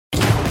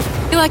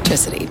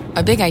Electricity,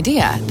 a big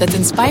idea that's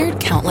inspired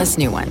countless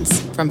new ones.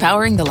 From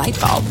powering the light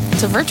bulb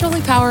to virtually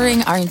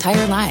powering our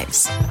entire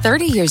lives.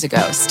 30 years ago,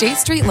 State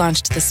Street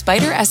launched the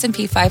Spider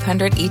S&P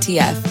 500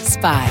 ETF,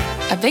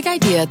 SPY. A big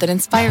idea that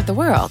inspired the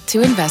world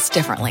to invest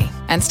differently.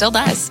 And still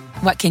does.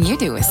 What can you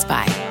do with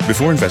SPY?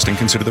 Before investing,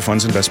 consider the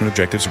fund's investment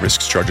objectives,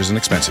 risks, charges, and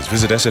expenses.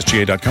 Visit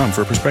ssga.com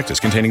for a prospectus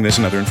containing this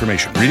and other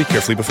information. Read it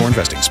carefully before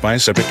investing. SPY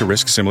is subject to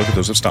risks similar to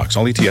those of stocks.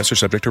 All ETFs are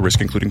subject to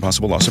risk, including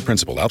possible loss of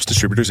principal. Alps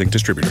Distributors, Inc.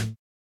 Distributor.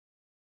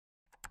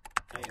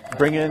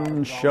 Bring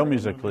in show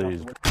music,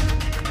 please.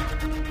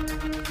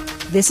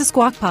 This is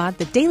Squawk Pod,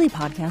 the daily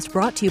podcast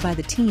brought to you by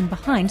the team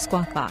behind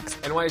Squawk Box.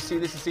 NYC,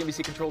 this is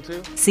CNBC Control 2.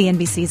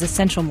 CNBC's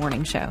essential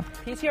morning show.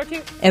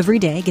 PCR2. Every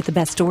day, get the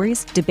best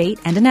stories, debate,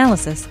 and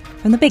analysis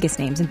from the biggest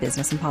names in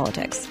business and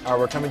politics. All right,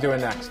 we're coming to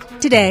it next.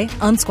 Today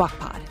on Squawk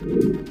Pod.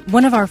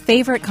 One of our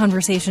favorite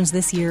conversations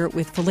this year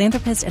with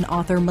philanthropist and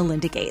author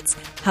Melinda Gates.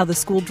 How the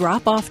school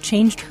drop-off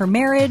changed her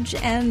marriage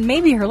and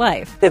maybe her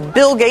life. If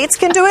Bill Gates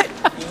can do it,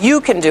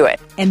 you can do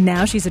it. And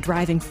now she's a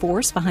driving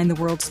force behind the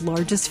world's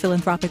largest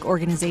philanthropic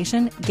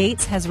organization.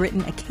 Gates has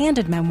written a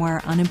candid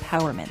memoir on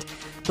empowerment,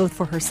 both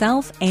for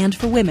herself and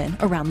for women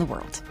around the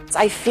world.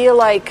 I feel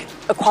like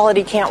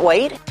equality can't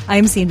wait.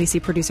 I'm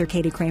CNBC producer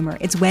Katie Kramer.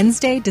 It's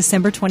Wednesday,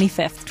 December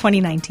 25th,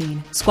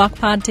 2019. Squawk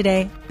Pod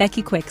today,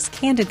 Becky Quick's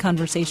candid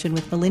conversation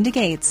with Melinda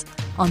Gates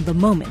on the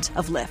moment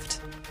of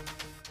lift.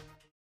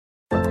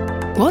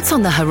 What's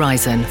on the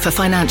horizon for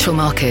financial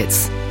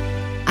markets?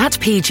 At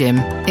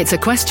PGIM, it's a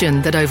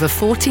question that over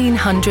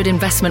 1,400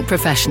 investment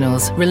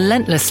professionals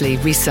relentlessly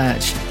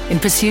research in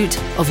pursuit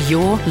of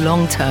your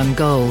long-term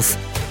goals.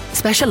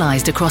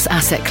 Specialized across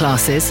asset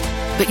classes,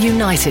 but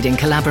united in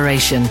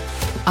collaboration,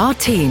 our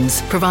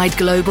teams provide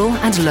global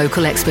and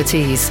local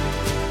expertise.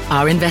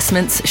 Our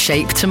investments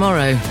shape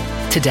tomorrow,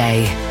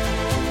 today.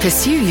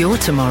 Pursue your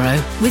tomorrow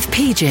with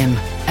PGIM,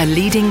 a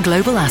leading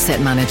global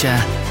asset manager.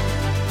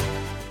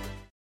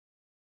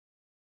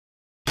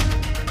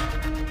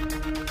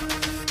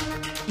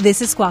 This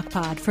is Squawk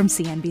Pod from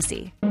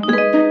CNBC.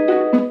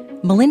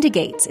 Melinda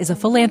Gates is a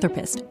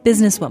philanthropist,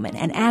 businesswoman,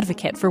 and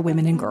advocate for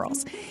women and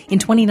girls. In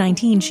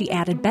 2019, she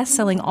added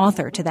best-selling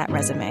author to that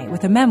resume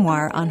with a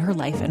memoir on her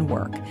life and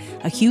work.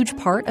 A huge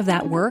part of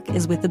that work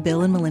is with the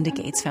Bill and Melinda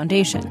Gates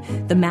Foundation.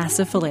 The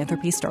massive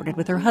philanthropy started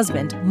with her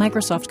husband,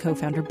 Microsoft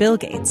co-founder Bill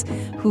Gates,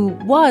 who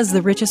was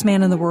the richest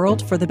man in the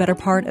world for the better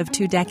part of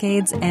 2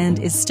 decades and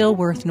is still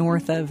worth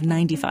north of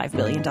 $95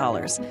 billion.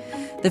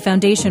 The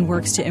foundation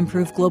works to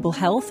improve global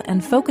health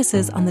and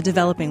focuses on the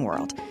developing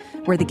world,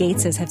 where the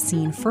Gateses have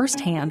seen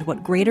firsthand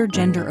what greater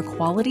gender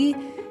equality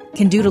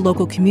can do to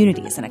local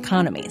communities and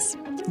economies.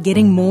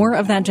 Getting more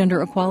of that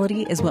gender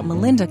equality is what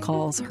Melinda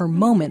calls her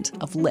moment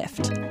of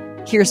lift.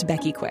 Here's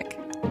Becky Quick.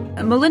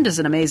 Melinda's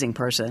an amazing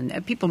person.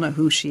 People know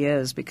who she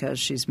is because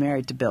she's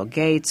married to Bill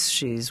Gates.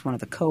 She's one of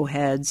the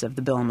co-heads of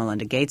the Bill and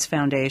Melinda Gates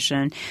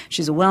Foundation.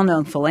 She's a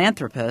well-known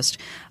philanthropist.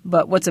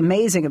 But what's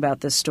amazing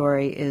about this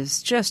story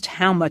is just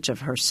how much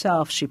of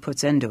herself she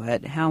puts into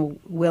it, how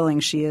willing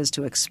she is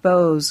to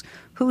expose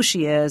who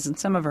she is and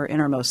some of her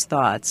innermost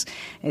thoughts.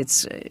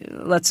 It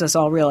lets us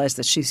all realize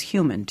that she's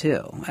human,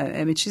 too.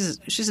 I mean,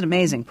 she's an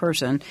amazing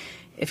person.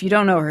 If you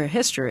don't know her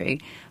history,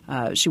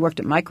 she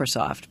worked at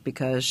Microsoft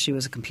because she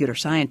was a computer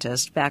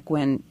scientist back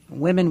when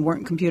women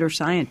weren't computer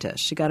scientists.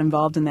 She got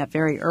involved in that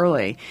very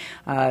early.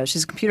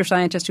 She's a computer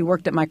scientist who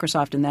worked at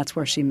Microsoft, and that's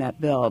where she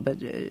met Bill. But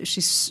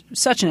she's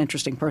such an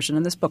interesting person,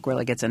 and this book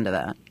really gets into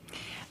that.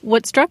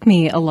 What struck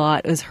me a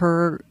lot is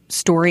her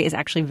story is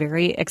actually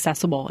very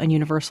accessible and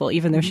universal.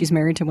 Even though she's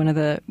married to one of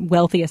the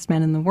wealthiest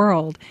men in the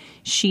world,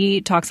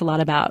 she talks a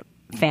lot about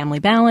family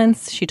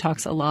balance. She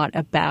talks a lot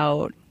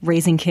about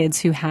raising kids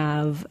who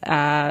have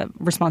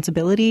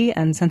responsibility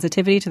and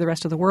sensitivity to the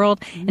rest of the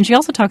world. And she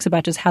also talks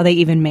about just how they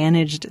even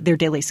managed their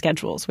daily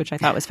schedules, which I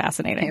thought was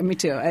fascinating. Yeah, me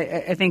too.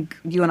 I think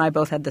you and I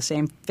both had the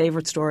same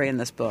favorite story in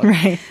this book,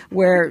 right,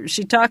 where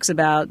she talks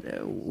about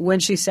when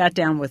she sat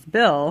down with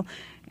Bill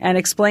and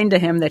explained to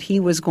him that he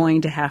was going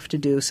to have to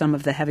do some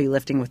of the heavy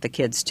lifting with the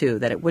kids, too,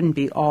 that it wouldn't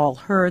be all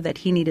her, that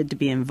he needed to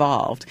be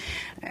involved.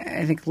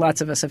 I think lots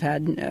of us have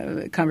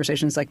had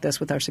conversations like this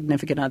with our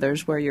significant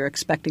others where you're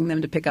expecting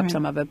them to pick up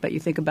some of it, but you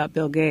think about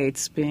Bill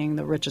Gates being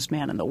the richest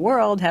man in the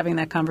world, having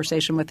that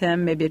conversation with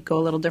him, maybe it'd go a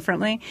little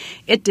differently.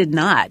 It did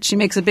not. She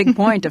makes a big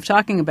point of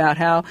talking about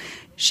how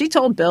she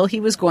told Bill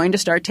he was going to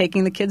start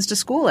taking the kids to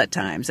school at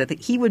times, that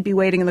he would be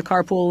waiting in the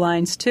carpool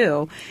lines,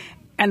 too.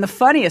 And the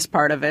funniest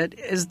part of it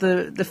is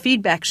the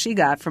feedback she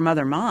got from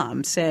other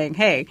moms saying,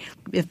 hey,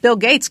 if Bill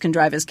Gates can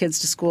drive his kids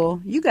to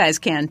school, you guys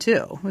can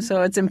too.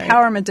 So it's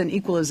empowerment and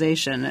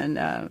equalization. And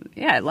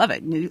I love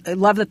it. I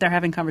love that they're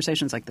having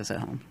conversations like this at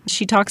home.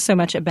 She talks so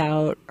much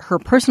about her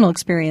personal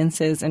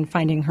experiences and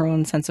finding her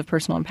own sense of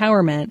personal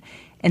empowerment.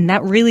 And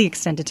that really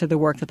extended to the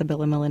work that the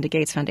Bill and Melinda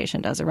Gates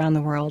Foundation does around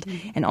the world,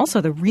 and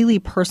also the really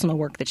personal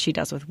work that she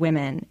does with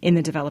women in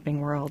the developing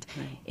world,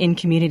 in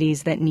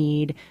communities that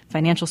need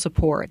financial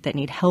support, that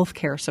need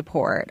healthcare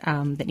support,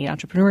 that need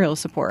entrepreneurial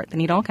support, that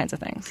need all kinds of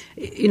things.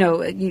 You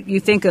know, you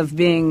think of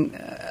being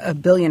a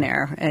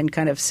billionaire and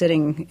kind of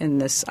sitting in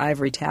this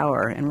ivory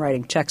tower and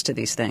writing checks to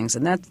these things,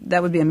 and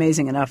that would be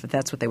amazing enough if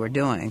that's what they were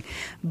doing.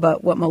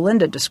 But what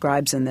Melinda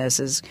describes in this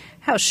is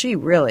how she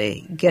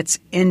really gets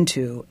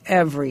into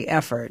every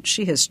effort.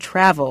 She has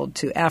traveled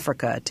to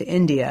Africa, to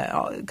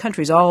India,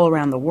 countries all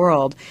around the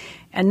world,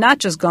 and not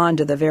just gone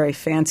to the very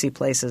fancy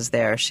places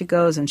there. She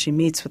goes and she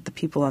meets with the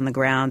people on the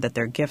ground that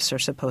their gifts are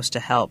supposed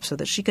to help so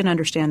that she can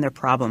understand their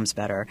problems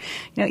better.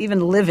 You know, even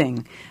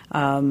living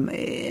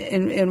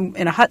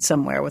in a hut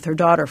somewhere with her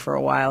daughter for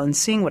a while and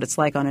seeing what it's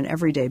like on an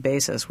everyday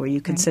basis, where you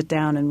can sit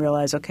down and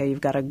realize, okay, you've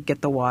got to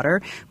get the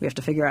water. We have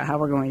to figure out how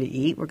we're going to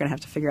eat. We're going to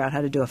have to figure out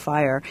how to do a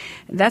fire.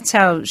 That's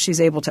how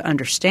she's able to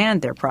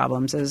understand their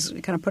problems, is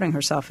kind of putting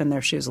herself in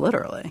their shoes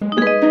literally.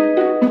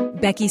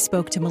 Becky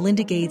spoke to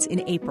Melinda Gates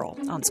in April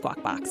on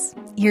Squawk Box.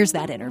 Here's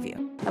that interview.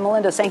 And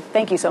Melinda,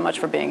 thank you so much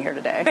for being here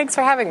today. Thanks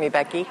for having me,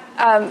 Becky.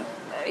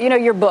 You know,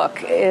 your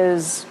book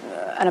is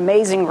an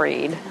amazing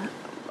read.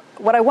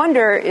 What I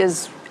wonder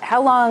is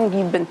how long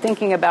you've been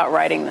thinking about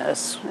writing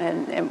this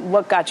and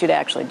what got you to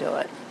actually do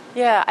it.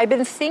 Yeah, I've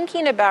been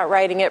thinking about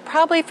writing it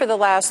probably for the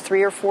last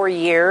 3 or 4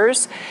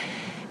 years.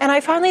 And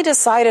I finally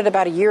decided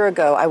about a year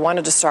ago I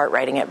wanted to start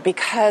writing it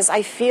because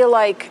I feel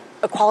like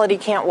equality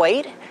can't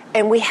wait.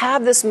 And we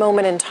have this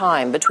moment in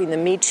time between the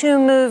Me Too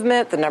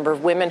movement, the number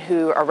of women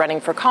who are running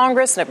for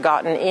Congress and have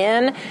gotten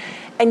in.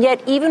 And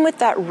yet, even with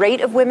that rate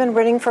of women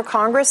running for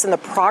Congress and the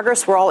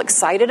progress we're all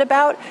excited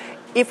about,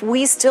 if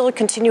we still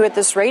continue at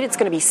this rate, it's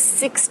going to be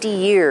 60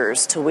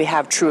 years till we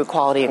have true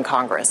equality in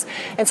Congress.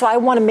 And so I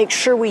want to make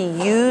sure we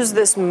use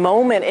this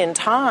moment in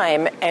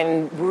time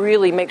and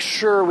really make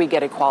sure we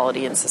get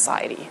equality in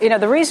society. You know,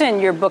 the reason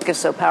your book is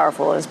so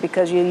powerful is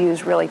because you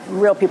use really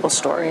real people's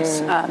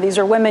stories. These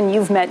are women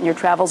you've met in your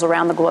travels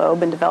around the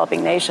globe in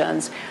developing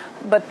nations.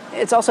 But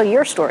it's also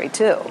your story,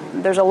 too.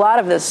 There's a lot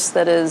of this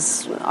that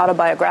is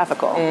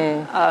autobiographical.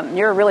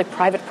 You're a really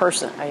private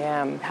person. I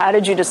am. How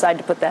did you decide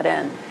to put that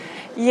in?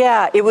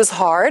 Yeah, it was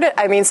hard.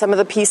 I mean, some of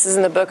the pieces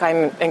in the book,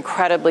 I'm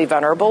incredibly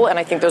vulnerable, and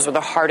I think those were the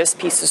hardest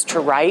pieces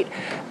to write.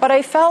 But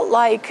I felt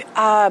like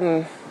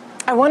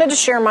I wanted to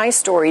share my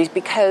stories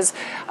because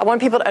I want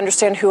people to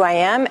understand who I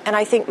am, and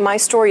I think my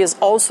story is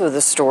also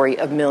the story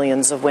of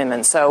millions of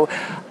women. So,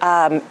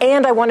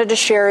 and I wanted to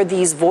share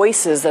these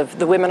voices of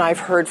the women I've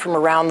heard from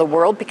around the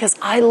world because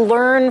I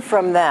learn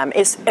from them.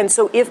 And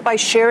so if by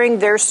sharing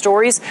their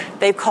stories,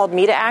 they've called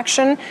me to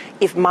action,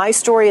 if my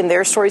story and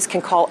their stories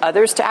can call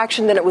others to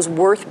action, then it was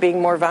worth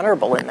being more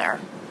vulnerable in there.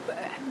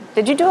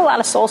 Did you do a lot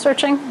of soul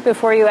searching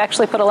before you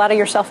actually put a lot of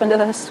yourself into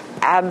this?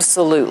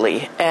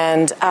 Absolutely.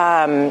 And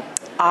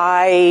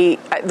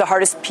the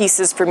hardest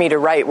pieces for me to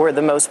write were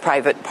the most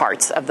private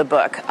parts of the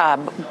book.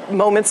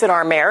 Moments in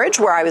our marriage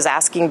where I was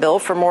asking Bill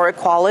for more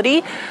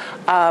equality,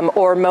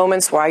 or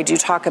moments where I do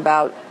talk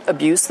about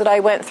abuse that I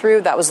went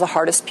through. That was the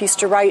hardest piece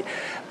to write.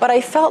 But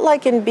I felt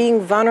like in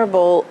being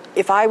vulnerable,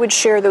 if I would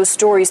share those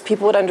stories,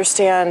 people would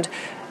understand,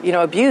 you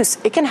know, abuse,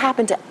 it can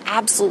happen to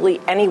absolutely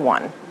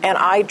anyone. And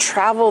I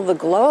travel the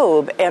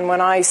globe, and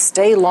when I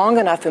stay long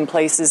enough in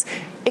places,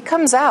 it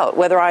comes out,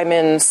 whether I'm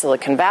in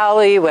Silicon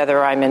Valley,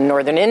 whether I'm in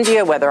northern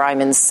India, whether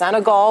I'm in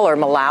Senegal or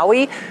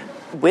Malawi,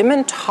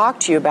 women talk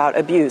to you about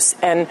abuse.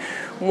 And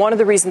one of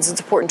the reasons it's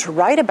important to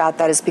write about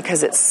that is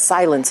because it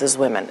silences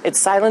women. It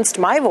silenced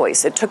my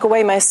voice. It took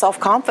away my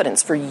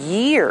self-confidence for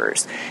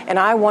years. And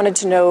I wanted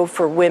to know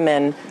for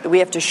women that we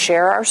have to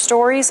share our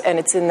stories, and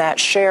it's in that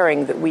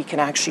sharing that we can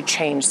actually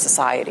change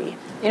society.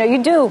 You know,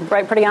 you do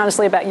write pretty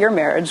honestly about your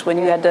marriage when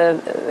you had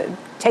to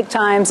take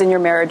times in your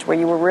marriage where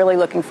you were really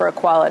looking for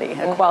equality.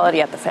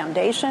 Equality at the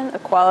foundation,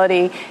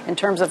 equality in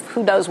terms of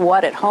who does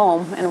what at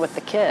home and with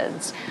the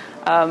kids.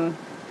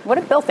 What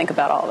did Bill think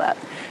about all that?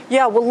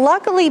 Yeah, well,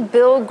 luckily,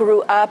 Bill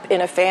grew up in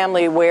a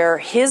family where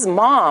his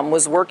mom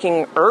was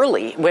working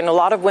early when a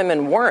lot of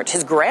women weren't.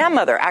 His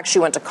grandmother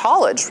actually went to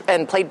college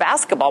and played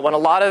basketball when a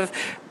lot of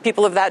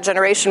people of that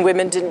generation,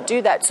 women, didn't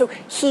do that. So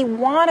he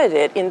wanted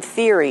it in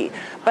theory.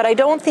 But I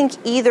don't think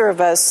either of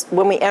us,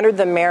 when we entered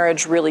the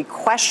marriage, really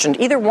questioned,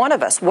 either one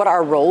of us, what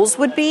our roles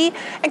would be.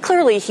 And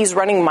clearly, he's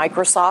running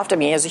Microsoft. I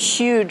mean, he has a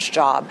huge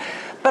job.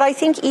 But I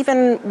think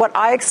even what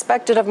I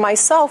expected of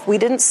myself, we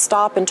didn't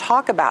stop and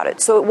talk about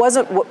it. So it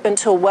wasn't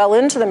until well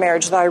into the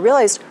marriage that I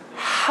realized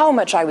how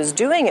much I was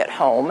doing at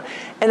home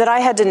and that I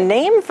had to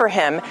name for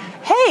him,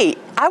 hey,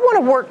 I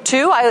want to work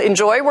too. I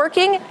enjoy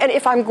working. And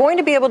if I'm going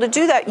to be able to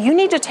do that, you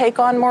need to take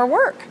on more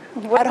work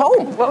at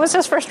home. What was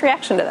his first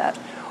reaction to that?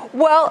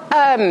 Well,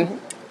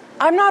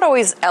 I'm not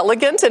always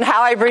elegant in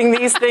how I bring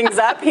these things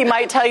up. He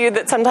might tell you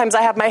that sometimes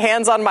I have my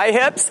hands on my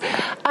hips.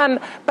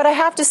 But I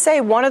have to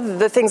say, one of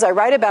the things I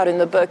write about in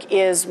the book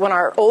is when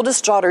our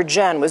oldest daughter,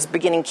 Jen, was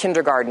beginning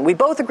kindergarten. We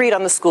both agreed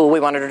on the school we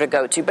wanted her to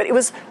go to, but it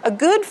was a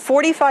good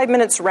 45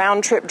 minutes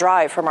round-trip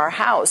drive from our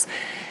house.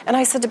 And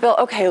I said to Bill,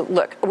 okay,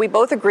 look, we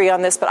both agree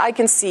on this, but I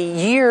can see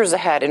years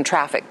ahead in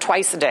traffic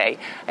twice a day.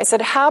 I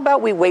said, how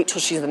about we wait till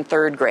she's in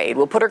third grade?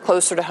 We'll put her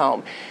closer to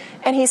home.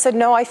 And he said,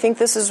 no, I think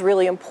this is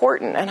really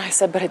important. And I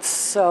said, but it's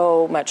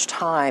so much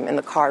time in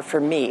the car for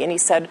me. And he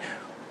said,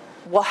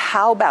 well,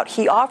 how about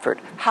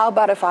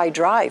if I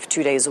drive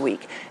 2 days a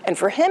week? And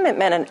for him, it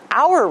meant an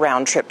hour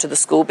round trip to the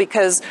school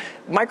because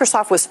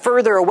Microsoft was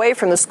further away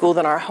from the school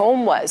than our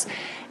home was.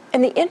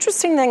 And the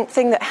interesting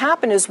thing that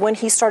happened is when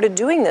he started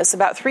doing this,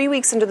 about 3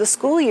 weeks into the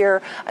school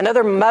year,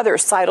 another mother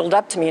sidled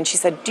up to me and she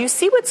said, do you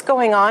see what's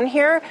going on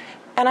here?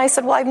 And I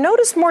said, well, I've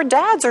noticed more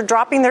dads are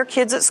dropping their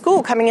kids at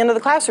school, coming into the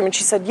classroom. And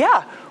she said,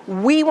 yeah,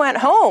 we went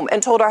home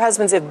and told our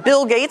husbands, if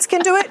Bill Gates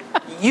can do it,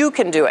 you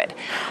can do it.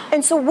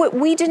 And so what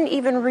we didn't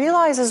even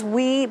realize is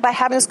by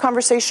having this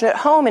conversation at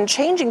home and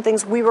changing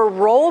things, we were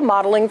role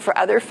modeling for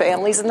other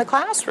families in the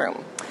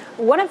classroom.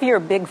 One of your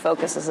big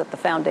focuses at the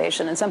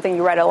foundation, and something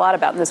you write a lot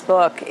about in this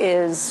book,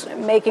 is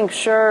making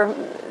sure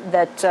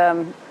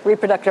that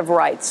reproductive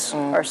rights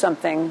are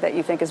something that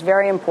you think is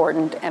very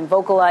important, and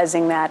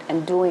vocalizing that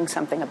and doing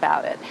something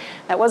about it.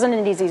 That wasn't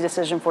an easy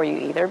decision for you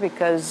either,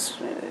 because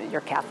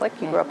you're Catholic.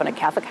 You grew up in a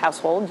Catholic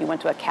household. You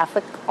went to a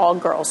Catholic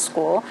all-girls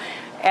school.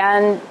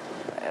 And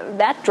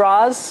that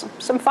draws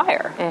some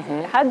fire.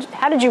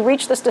 How did you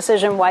reach this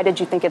decision? Why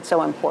did you think it's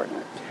so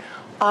important?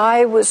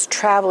 I was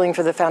traveling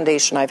for the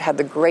foundation. I've had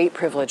the great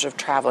privilege of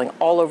traveling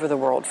all over the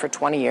world for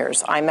 20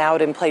 years. I'm out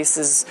in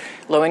places,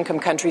 low-income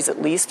countries, at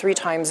least 3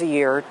 times a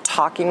year,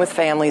 talking with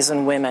families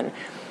and women.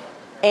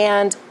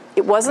 And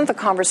it wasn't the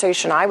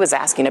conversation I was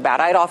asking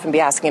about. I'd often be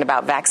asking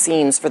about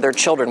vaccines for their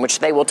children, which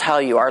they will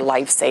tell you are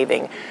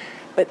life-saving.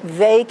 But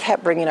they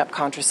kept bringing up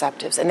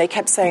contraceptives, and they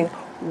kept saying,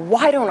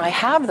 why don't I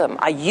have them?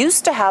 I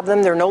used to have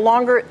them. They're no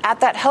longer at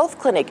that health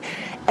clinic.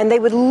 And they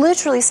would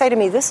literally say to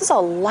me, this is a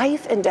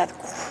life and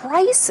death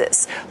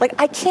crisis. Like,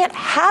 I can't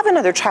have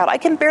another child. I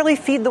can barely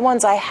feed the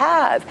ones I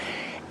have.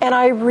 And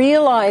I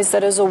realized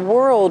that as a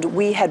world,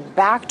 we had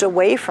backed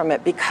away from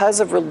it because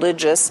of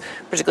religious,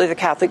 particularly the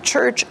Catholic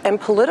Church, and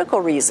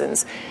political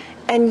reasons.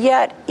 And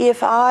yet,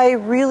 if I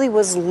really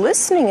was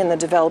listening in the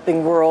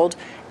developing world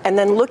and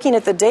then looking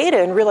at the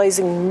data and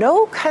realizing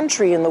no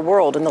country in the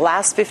world in the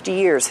last 50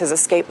 years has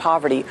escaped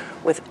poverty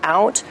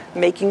without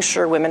making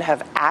sure women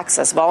have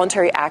access,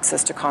 voluntary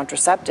access to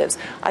contraceptives,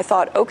 I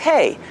thought,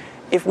 okay,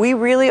 if we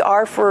really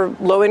are for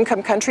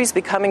low-income countries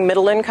becoming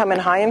middle income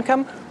and high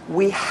income,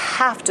 we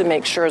have to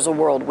make sure as a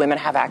world women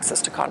have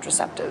access to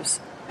contraceptives.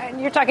 And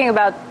you're talking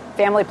about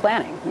family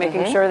planning,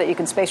 making sure that you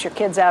can space your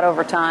kids out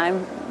over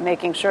time,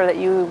 making sure that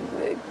you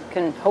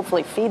can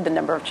hopefully feed the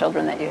number of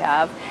children that you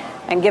have,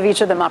 and give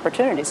each of them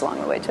opportunities along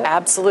the way, too.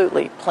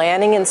 Absolutely.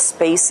 Planning and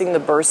spacing the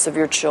births of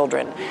your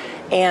children.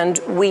 And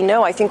we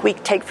know, I think we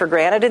take for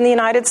granted in the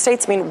United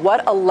States, I mean,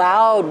 what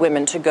allowed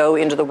women to go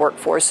into the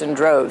workforce in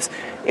droves?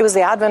 It was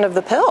the advent of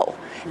the pill.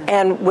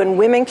 And when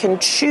women can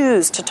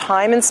choose to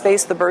time and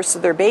space the births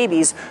of their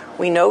babies,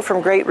 we know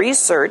from great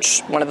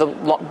research, one of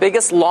the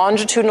biggest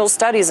longitudinal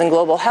studies in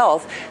global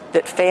health,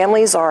 that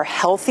families are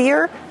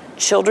healthier,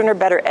 children are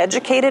better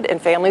educated,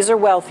 and families are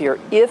wealthier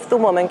if the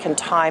woman can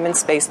time and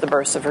space the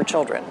births of her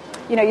children.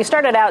 You know, you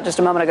started out just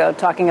a moment ago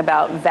talking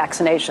about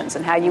vaccinations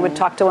and how you would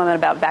talk to women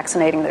about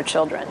vaccinating their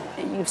children.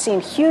 You've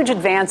seen huge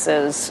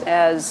advances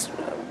as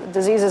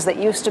diseases that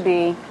used to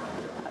be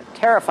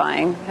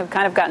terrifying have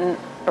kind of gotten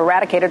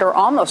eradicated or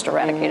almost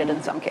eradicated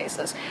in some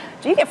cases.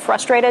 Do you get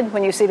frustrated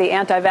when you see the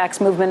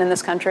anti-vax movement in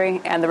this country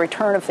and the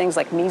return of things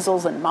like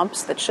measles and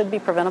mumps that should be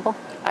preventable?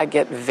 I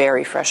get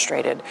very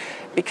frustrated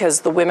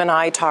because the women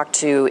I talk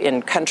to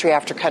in country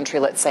after country,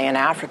 let's say in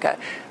Africa,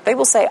 they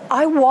will say,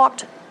 I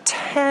walked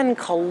 10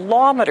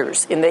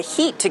 kilometers in the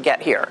heat to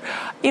get here.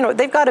 You know,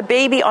 they've got a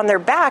baby on their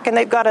back and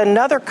they've got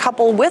another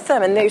couple with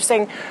them, and they're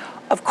saying,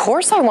 of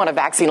course I want a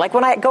vaccine. Like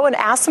when I go and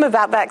ask them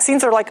about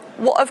vaccines, they're like,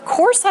 well, of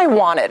course I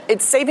want it.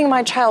 It's saving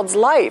my child's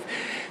life.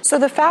 So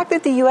the fact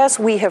that the U.S.,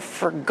 we have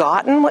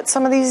forgotten what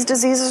some of these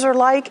diseases are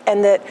like,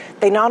 and that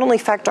they not only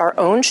affect our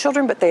own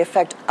children, but they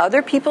affect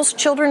other people's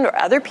children or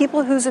other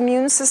people whose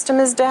immune system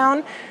is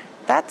down,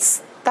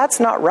 that's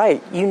not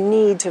right. You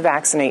need to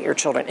vaccinate your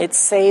children. It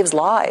saves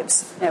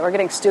lives. Yeah, we're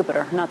getting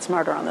stupider, not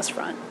smarter on this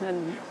front.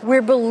 And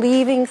we're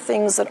believing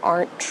things that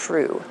aren't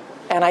true.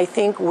 And I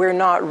think we're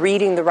not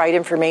reading the right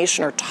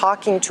information or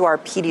talking to our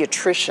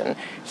pediatrician.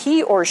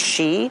 He or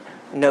she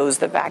knows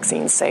that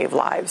vaccines save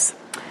lives.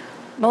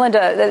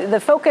 Melinda, the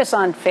focus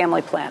on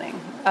family planning.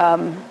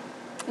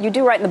 You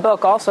do write in the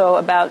book also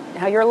about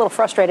how you're a little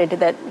frustrated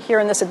that here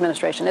in this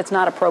administration, it's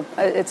not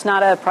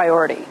a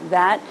priority.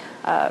 That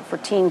for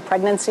teen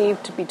pregnancy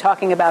to be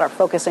talking about or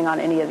focusing on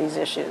any of these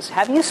issues.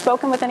 Have you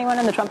spoken with anyone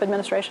in the Trump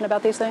administration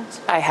about these things?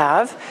 I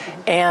have.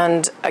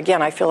 And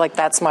again, I feel like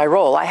that's my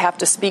role. I have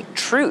to speak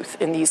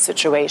truth in these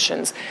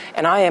situations.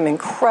 And I am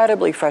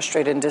incredibly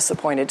frustrated and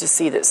disappointed to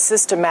see that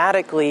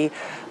systematically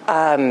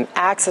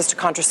access to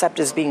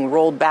contraceptives being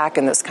rolled back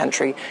in this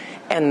country.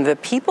 And the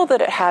people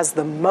that it has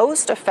the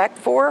most effect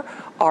for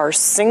are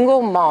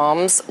single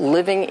moms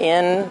living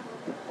in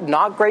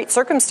not great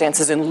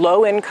circumstances in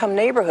low-income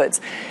neighborhoods.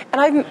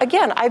 And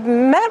I've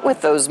met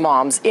with those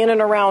moms in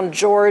and around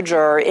Georgia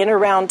or in and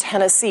around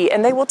Tennessee,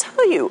 and they will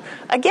tell you,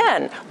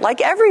 again, like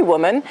every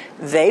woman,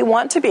 they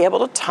want to be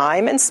able to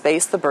time and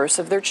space the births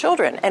of their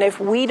children. And if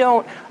we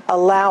don't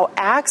allow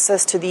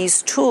access to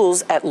these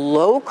tools at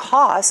low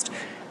cost,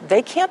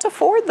 they can't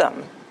afford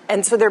them.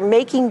 And so they're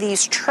making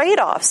these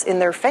trade-offs in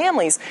their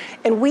families,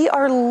 and we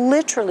are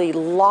literally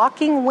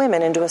locking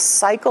women into a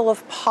cycle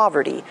of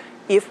poverty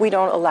if we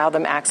don't allow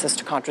them access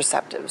to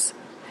contraceptives.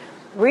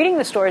 Reading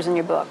the stories in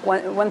your book,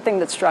 one thing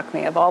that struck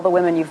me of all the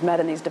women you've met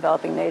in these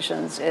developing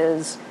nations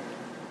is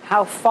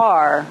how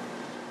far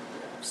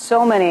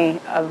so many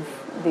of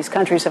these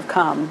countries have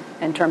come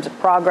in terms of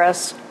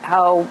progress,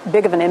 how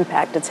big of an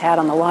impact it's had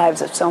on the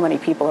lives of so many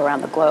people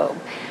around the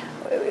globe.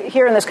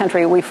 Here in this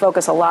country, we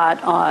focus a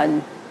lot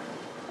on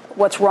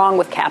what's wrong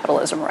with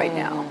capitalism right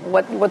now,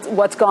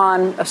 what's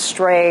gone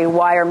astray,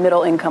 why are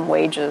middle-income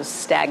wages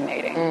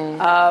stagnating.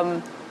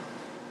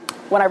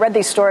 When I read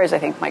these stories, I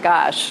think, my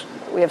gosh,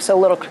 we have so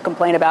little to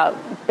complain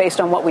about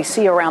based on what we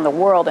see around the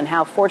world and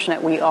how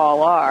fortunate we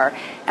all are.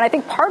 And I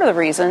think part of the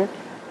reason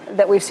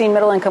that we've seen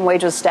middle-income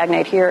wages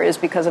stagnate here is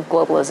because of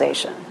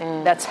globalization.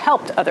 That's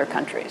helped other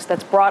countries.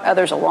 That's brought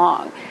others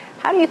along.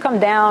 How do you come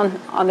down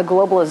on the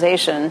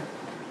globalization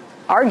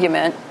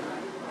argument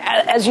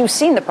as you've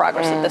seen the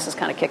progress that this has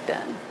kind of kicked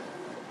in?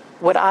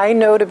 What I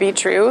know to be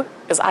true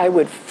is I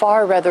would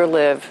far rather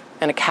live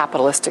in a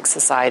capitalistic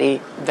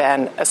society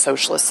than a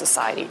socialist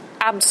society.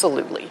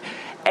 Absolutely.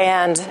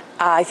 And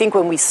I think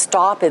when we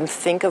stop and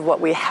think of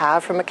what we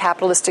have from a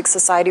capitalistic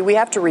society, we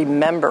have to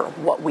remember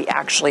what we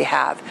actually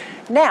have.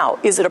 Now,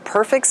 is it a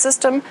perfect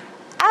system?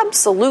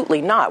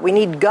 Absolutely not. We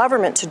need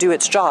government to do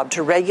its job,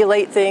 to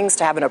regulate things,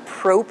 to have an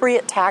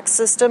appropriate tax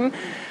system.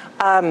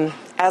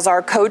 As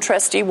our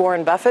co-trustee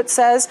Warren Buffett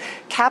says,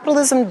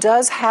 capitalism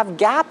does have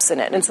gaps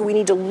in it. And so we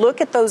need to look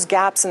at those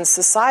gaps in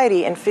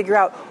society and figure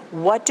out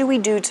what do we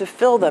do to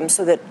fill them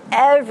so that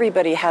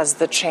everybody has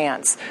the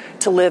chance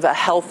to live a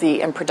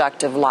healthy and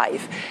productive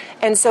life.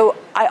 And so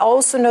I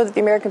also know that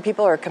the American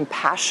people are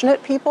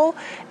compassionate people,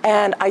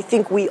 and I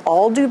think we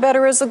all do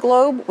better as a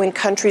globe when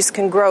countries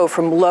can grow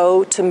from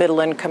low to middle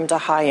income to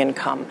high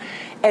income.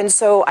 And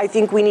so I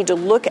think we need to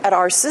look at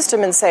our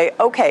system and say,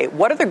 okay,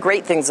 what are the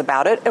great things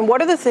about it? And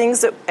what are the things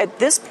that at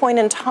this point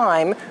in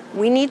time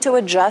we need to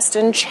adjust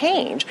and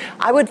change?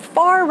 I would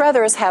far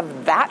rather us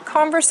have that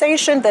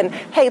conversation than,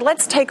 hey,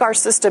 let's take our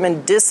system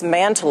and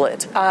dismantle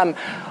it.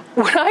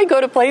 When I go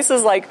to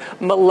places like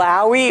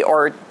Malawi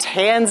or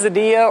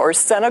Tanzania or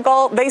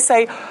Senegal, they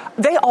say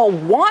they all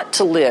want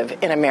to live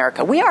in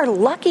America. We are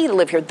lucky to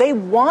live here. They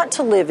want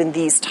to live in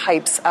these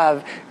types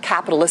of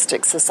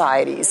capitalistic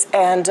societies.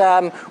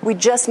 And we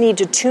just need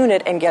to tune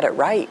it and get it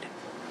right.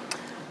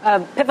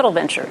 Pivotal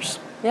Ventures.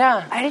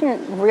 Yeah. I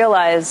didn't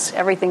realize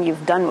everything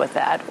you've done with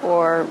that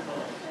or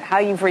how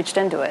you've reached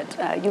into it.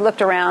 You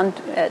looked around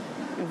at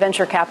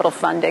venture capital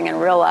funding and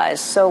realized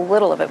so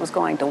little of it was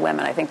going to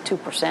women, I think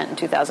 2% in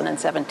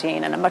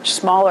 2017, and a much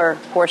smaller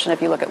portion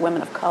if you look at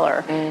women of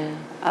color.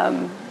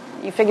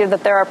 You figure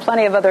that there are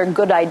plenty of other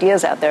good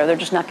ideas out there. They're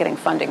just not getting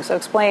funding. So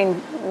explain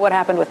what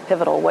happened with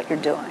Pivotal, what you're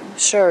doing.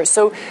 Sure.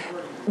 So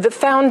the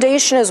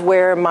foundation is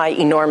where my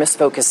enormous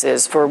focus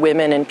is for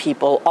women and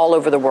people all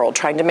over the world,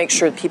 trying to make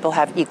sure that people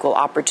have equal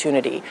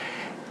opportunity.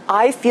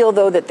 I feel,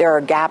 though, that there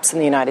are gaps in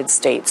the United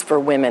States for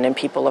women and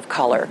people of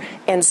color.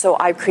 And so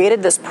I've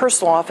created this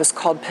personal office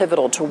called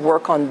Pivotal to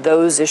work on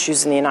those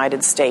issues in the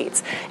United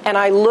States. And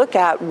I look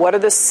at what are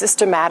the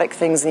systematic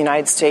things in the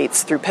United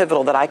States through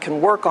Pivotal that I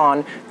can work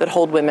on that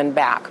hold women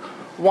back.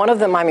 One of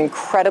them I'm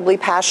incredibly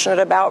passionate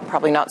about,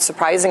 probably not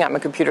surprising, I'm a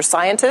computer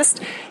scientist,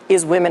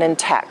 is women in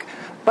tech.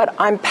 But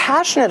I'm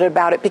passionate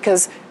about it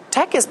because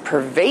tech is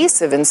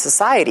pervasive in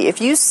society. If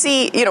you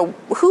see,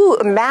 who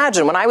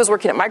imagined, when I was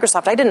working at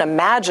Microsoft,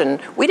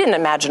 we didn't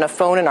imagine a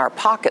phone in our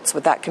pockets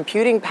with that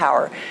computing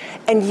power.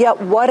 And yet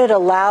what it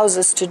allows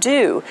us to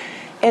do.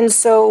 And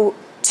so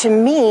to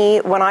me,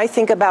 when I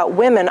think about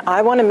women,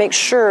 I want to make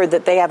sure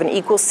that they have an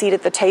equal seat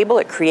at the table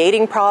at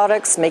creating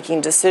products,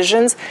 making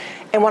decisions.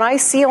 And when I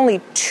see only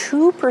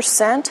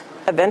 2%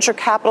 of venture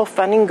capital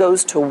funding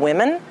goes to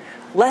women,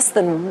 less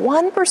than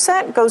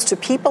 1% goes to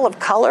people of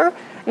color,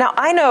 Now,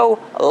 I know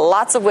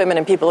lots of women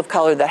and people of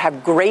color that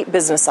have great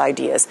business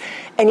ideas,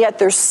 and yet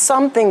there's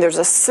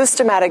a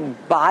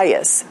systematic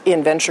bias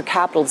in venture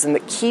capitalism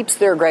that keeps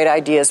their great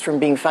ideas from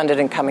being funded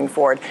and coming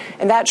forward,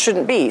 and that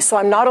shouldn't be. So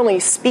I'm not only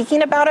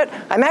speaking about it,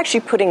 I'm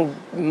actually putting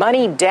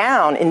money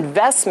down,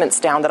 investments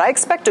down that I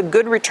expect a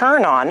good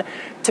return on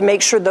to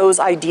make sure those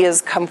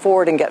ideas come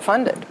forward and get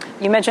funded.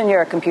 You mentioned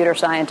you're a computer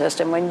scientist,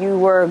 and when you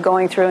were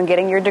going through and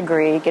getting your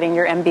degree, getting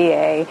your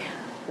MBA,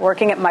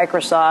 working at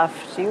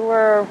Microsoft, you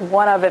were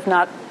one of, if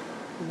not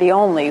the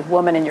only,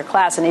 woman in your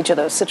class in each of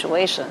those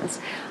situations.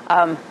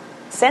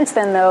 Since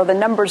then, though, the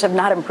numbers have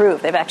not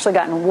improved. They've actually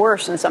gotten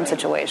worse in some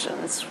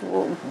situations.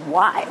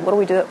 Why? What do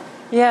we do?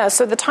 Yeah,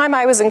 so the time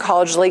I was in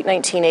college, late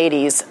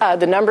 1980s,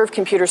 the number of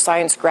computer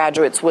science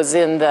graduates was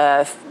in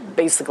the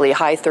basically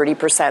high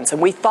 30%.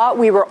 And we thought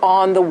we were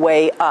on the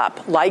way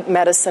up, like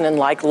medicine and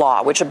like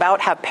law, which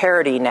about have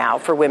parity now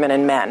for women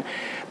and men.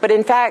 But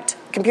in fact,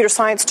 computer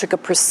science took a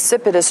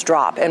precipitous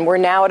drop, and we're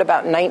now at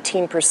about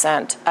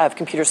 19% of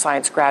computer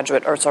science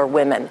graduates are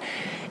women.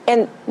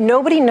 And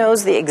nobody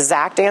knows the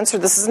exact answer.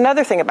 This is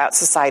another thing about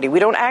society. We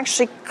don't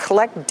actually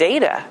collect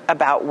data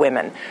about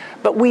women.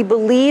 But we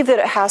believe that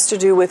it has to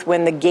do with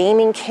when the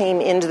gaming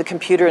came into the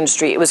computer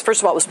industry. It was,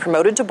 first of all, it was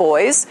promoted to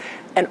boys,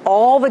 and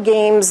all the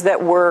games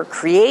that were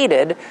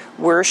created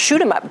were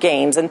shoot-'em-up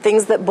games and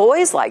things that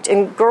boys liked.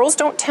 And girls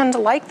don't tend to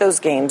like those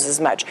games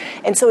as much.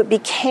 And so it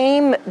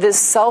became this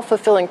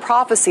self-fulfilling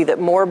prophecy that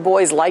more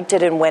boys liked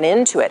it and went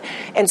into it.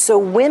 And so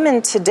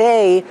women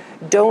today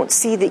don't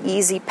see the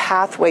easy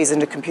pathways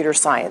into computer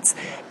science.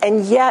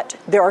 And yet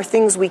there are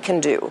things we can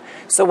do.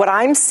 So what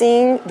I'm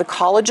seeing, the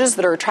colleges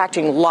that are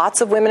attracting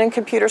lots of women in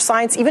computer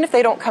science, even if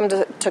they don't come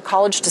to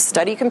college to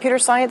study computer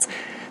science,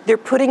 they're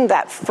putting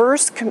that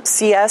first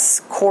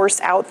CS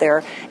course out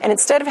there, and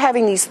instead of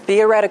having these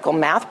theoretical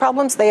math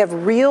problems, they have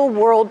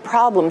real-world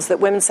problems that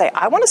women say,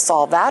 I want to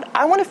solve that,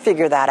 I want to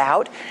figure that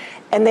out.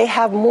 And they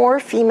have more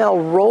female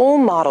role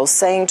models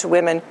saying to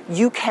women,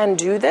 you can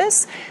do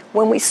this.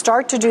 When we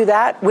start to do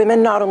that,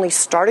 women not only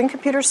start in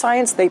computer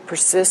science, they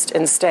persist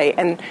and stay.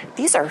 And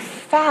these are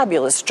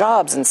fabulous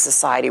jobs in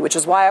society, which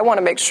is why I want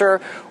to make sure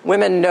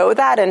women know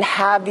that and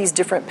have these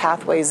different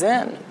pathways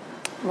in.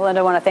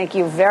 Melinda, I want to thank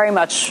you very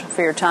much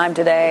for your time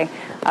today.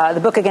 The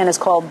book, again, is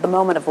called The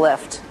Moment of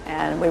Lift,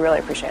 and we really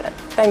appreciate it.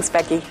 Thanks,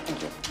 Becky.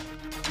 Thank you.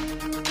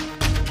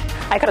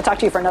 I could have talked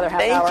to you for another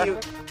half hour.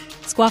 Thank you.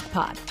 Squawk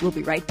Pod. We'll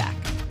be right back.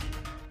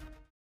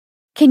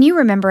 Can you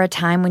remember a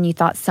time when you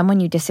thought someone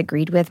you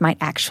disagreed with might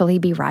actually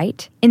be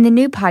right? In the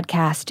new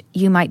podcast,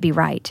 You Might Be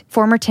Right,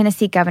 former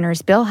Tennessee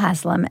Governors Bill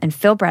Haslam and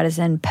Phil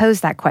Bredesen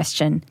pose that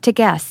question to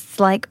guests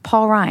like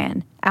Paul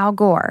Ryan, Al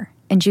Gore,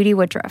 and Judy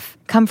Woodruff.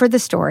 Come for the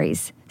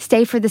stories,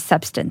 stay for the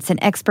substance and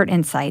expert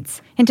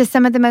insights into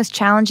some of the most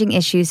challenging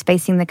issues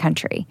facing the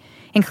country,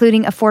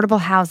 including affordable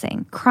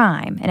housing,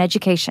 crime, and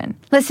education.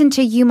 Listen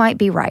to You Might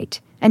Be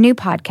Right, a new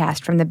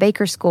podcast from the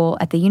Baker School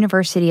at the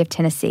University of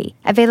Tennessee,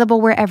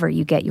 available wherever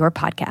you get your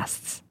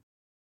podcasts.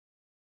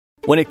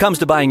 When it comes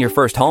to buying your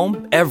first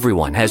home,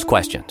 everyone has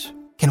questions.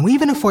 Can we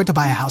even afford to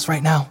buy a house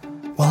right now?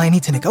 Well, I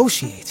need to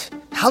negotiate.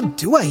 How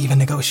do I even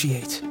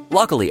negotiate?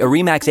 Luckily, a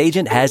RE/MAX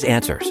agent has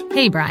answers.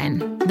 Hey,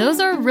 Brian,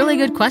 those are really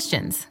good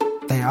questions.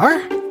 They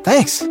are?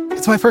 Thanks.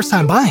 It's my first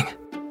time buying.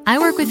 I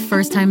work with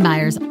first-time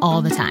buyers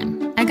all the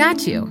time. I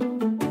got you.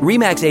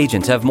 RE/MAX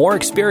agents have more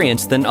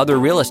experience than other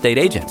real estate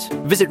agents.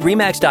 Visit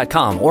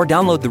RE/MAX.com or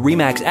download the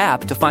RE/MAX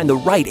app to find the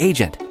right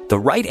agent. The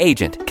right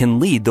agent can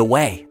lead the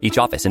way. Each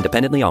office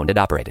independently owned and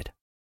operated.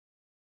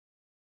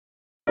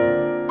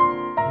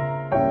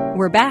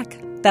 We're back.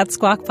 That's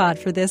Squawk Pod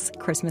for this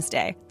Christmas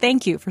Day.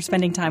 Thank you for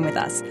spending time with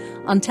us.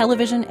 On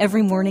television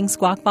every morning,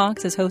 Squawk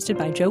Box is hosted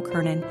by Joe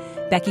Kernan,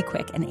 Becky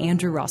Quick, and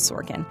Andrew Ross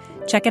Sorkin.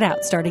 Check it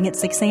out starting at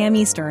 6 a.m.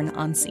 Eastern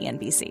on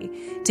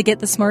CNBC. To get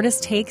the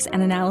smartest takes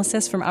and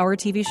analysis from our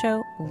TV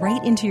show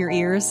right into your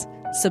ears,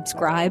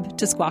 subscribe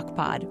to Squawk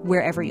Pod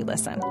wherever you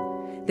listen.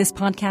 This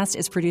podcast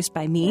is produced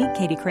by me,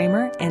 Katie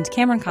Kramer, and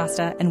Cameron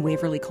Costa and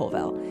Waverly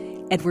Colville.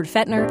 Edward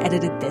Fettner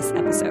edited this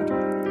episode.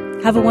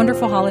 Have a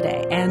wonderful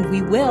holiday, and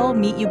we will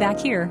meet you back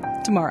here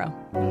tomorrow.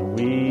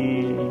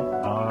 We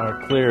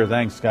are clear.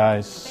 Thanks,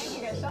 guys.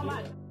 Thank you guys so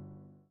much.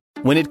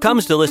 When it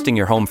comes to listing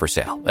your home for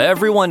sale,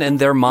 everyone and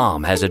their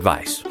mom has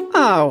advice.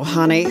 Oh,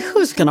 honey,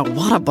 who's going to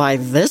want to buy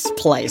this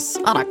place?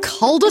 On a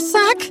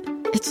cul-de-sac?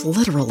 It's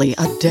literally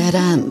a dead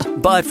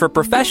end. But for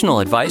professional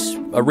advice,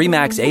 a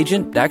RE/MAX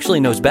agent actually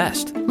knows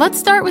best. Let's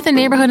start with a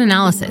neighborhood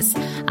analysis.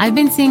 I've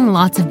been seeing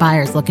lots of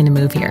buyers looking to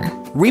move here.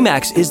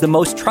 RE/MAX is the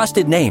most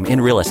trusted name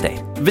in real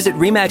estate. Visit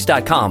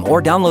RE/MAX.com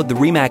or download the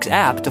RE/MAX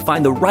app to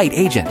find the right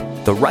agent.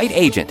 The right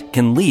agent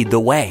can lead the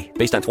way.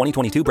 Based on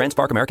 2022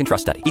 BrandSpark American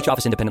Trust Study. Each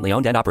office independently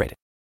owned and operated.